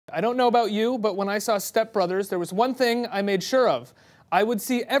I don't know about you, but when I saw Step Brothers, there was one thing I made sure of. I would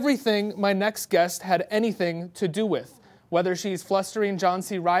see everything my next guest had anything to do with. Whether she's flustering John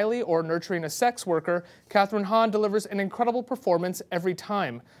C. Reilly or nurturing a sex worker, Kathryn Hahn delivers an incredible performance every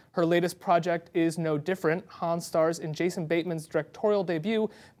time. Her latest project is no different. Hahn stars in Jason Bateman's directorial debut,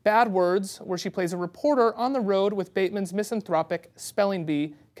 Bad Words, where she plays a reporter on the road with Bateman's misanthropic spelling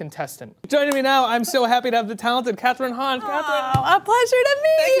bee contestant. Joining me now, I'm so happy to have the talented Kathryn Hahn. Kathryn. Oh, a pleasure to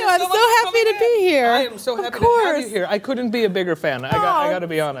meet you. I'm so happy to be here. I am so happy to have you here. I couldn't be a bigger fan. I got to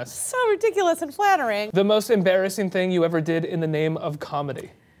be honest. So ridiculous and flattering. The most embarrassing thing you ever did in the name of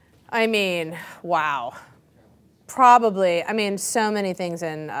comedy? I mean, wow. Probably. I mean, so many things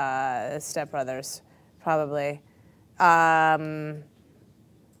in Step Brothers. Probably.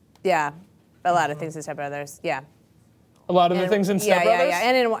 Yeah, a lot of things in Step Brothers. Yeah. A lot of the things in Step Brothers?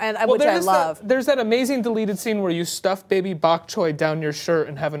 Yeah, and which I love. There's that amazing deleted scene where you stuff baby bok choy down your shirt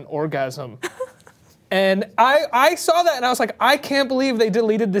and have an orgasm. And I saw that and I was like, I can't believe they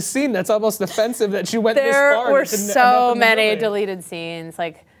deleted this scene. That's almost offensive that you went this far. There were so many deleted scenes.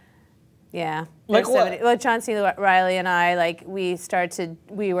 Like, yeah. Like what? Like John C. Reilly and I, like, start to,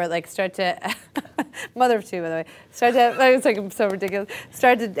 mother of two, by the way, it's like so ridiculous,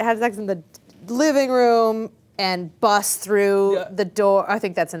 started to have sex in the living room and bust through the door. I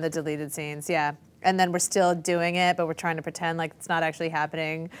think that's in the deleted scenes, yeah. And then we're still doing it, but we're trying to pretend like it's not actually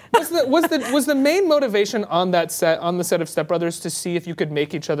happening. Was the main motivation on the set of Step Brothers to see if you could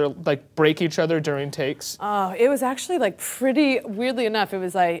make each other, like, break each other during takes? Oh, it was actually like pretty, weirdly enough, it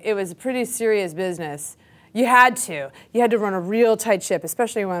was pretty serious business. You had to run a real tight ship,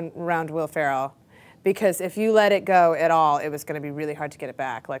 especially around Will Ferrell. Because if you let it go at all, it was going to be really hard to get it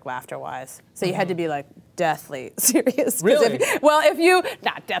back, like laughter-wise. So you had to be like deathly serious. Really? If you,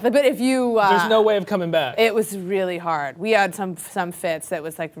 not deathly, but if you... There's no way of coming back. It was really hard. We had some fits that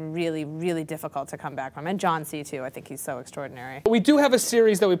was like really, really difficult to come back from. And John C. too, I think he's so extraordinary. We do have a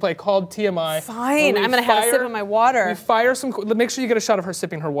series that we play called TMI. Fine, I'm going to have a sip of my water. We fire some, make sure you get a shot of her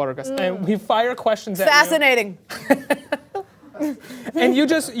sipping her water, guys. And we fire questions at you. Fascinating. And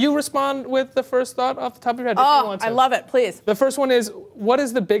you respond with the first thought off the top of your head if you want to. I love it, please. The first one is, what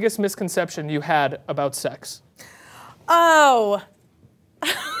is the biggest misconception you had about sex? Oh.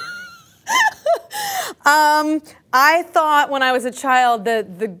 I thought when I was a child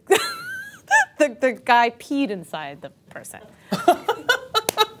that the guy peed inside the person.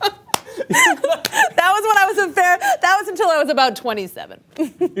 That was until I was about 27.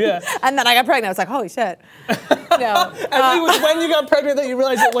 Yeah. And then I got pregnant. I was like, holy shit. No. And it was when you got pregnant that you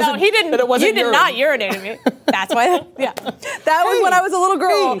realized it wasn't. No, he didn't. That it wasn't you did urine. not urinate in me. That's why. Yeah. That was when I was a little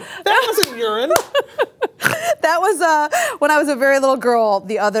girl. Hey, that wasn't urine. That was when I was a very little girl.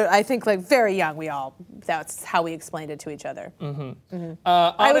 I think like very young. That's how we explained it to each other. Mm-hmm. Mm-hmm.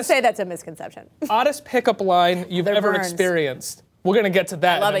 I would say that's a misconception. Oddest pickup line you've ever experienced. We're gonna get to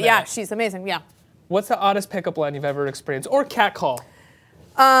that. I love it. Yeah, she's amazing. Yeah. What's the oddest pickup line you've ever experienced, or catcall?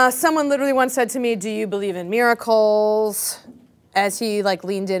 Someone literally once said to me, "Do you believe in miracles?" As he like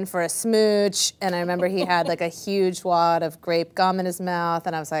leaned in for a smooch, and I remember he had like a huge wad of grape gum in his mouth,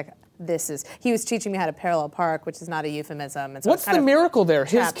 and I was like, he was teaching me how to parallel park, which is not a euphemism. And so what's the miracle there?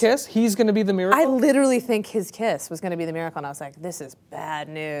 His kiss? He's going to be the miracle? I literally think his kiss was going to be the miracle, and I was like, this is bad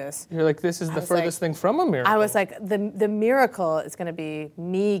news. You're like, this is the furthest thing from a miracle. I was like, the miracle is going to be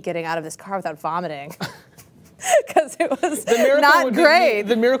me getting out of this car without vomiting. Because it was not great.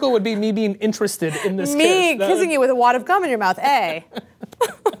 The miracle would be me being interested in this kiss. Me kissing you with a wad of gum in your mouth, A.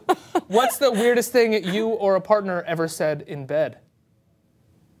 What's the weirdest thing you or a partner ever said in bed?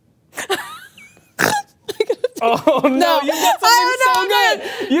 Oh no, you've got something so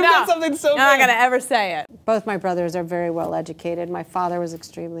good. You've got something so good. I'm not gonna ever say it. Both my brothers are very well educated. My father was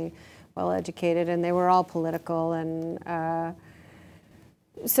extremely well educated, and they were all political, and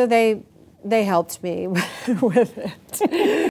so they helped me with it.